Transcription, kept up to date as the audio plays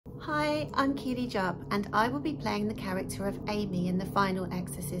Hi, I'm Keeley Jo Jupp and I will be playing the character of Amy in the Final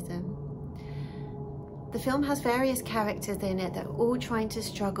Exorcism. The film has various characters in it that are all trying to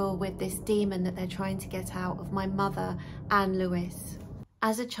struggle with this demon that they're trying to get out of my mother, Anne Lewis.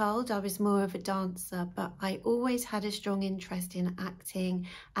 As a child, I was more of a dancer, but I always had a strong interest in acting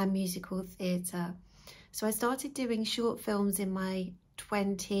and musical theatre. So I started doing short films in my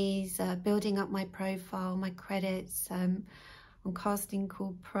 20s, building up my profile, my credits, on Casting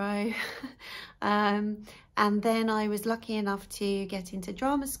Call Pro. And then I was lucky enough to get into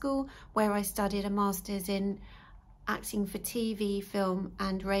drama school, where I studied a master's in acting for TV, film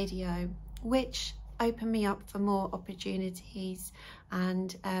and radio, which opened me up for more opportunities.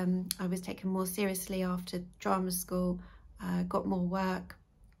 And I was taken more seriously after drama school, got more work.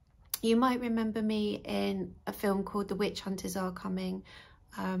 You might remember me in a film called The Witch Hunters Are Coming,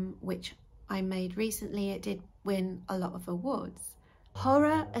 which I made recently. It did win a lot of awards.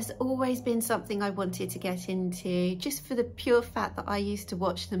 Horror has always been something I wanted to get into, just for the pure fact that I used to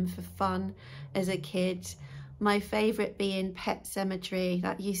watch them for fun as a kid. My favourite being Pet Sematary,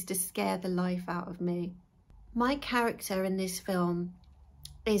 that used to scare the life out of me. My character in this film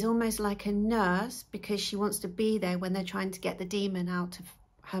is almost like a nurse because she wants to be there when they're trying to get the demon out of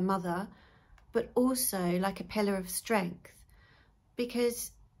her mother, but also like a pillar of strength,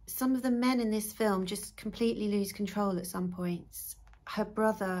 because some of the men in this film just completely lose control at some points. Her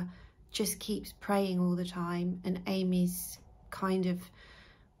brother just keeps praying all the time, and Amy's kind of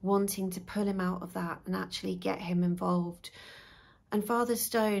wanting to pull him out of that and actually get him involved. And Father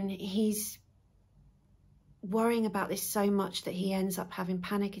Stone, he's worrying about this so much that he ends up having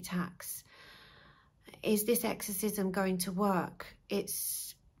panic attacks. Is this exorcism going to work?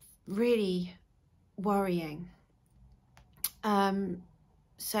 It's really worrying.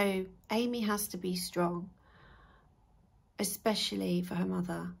 So Amy has to be strong, especially for her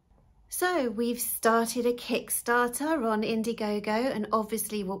mother. So we've started a Kickstarter on Indiegogo, and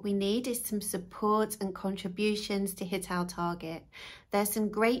obviously what we need is some support and contributions to hit our target. There's some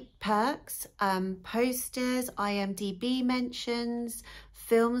great perks, posters, IMDb mentions,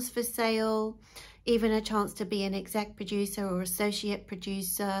 films for sale, even a chance to be an exec producer or associate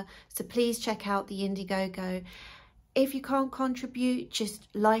producer. So please check out the Indiegogo. If you can't contribute, just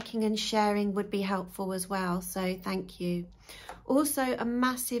liking and sharing would be helpful as well, so thank you. Also, a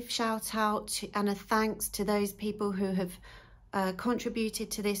massive shout out and a thanks to those people who have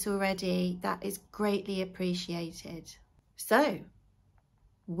contributed to this already. That is greatly appreciated. So,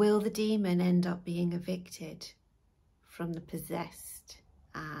 will the demon end up being evicted from the possessed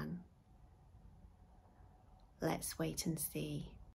Anne? Let's wait and see.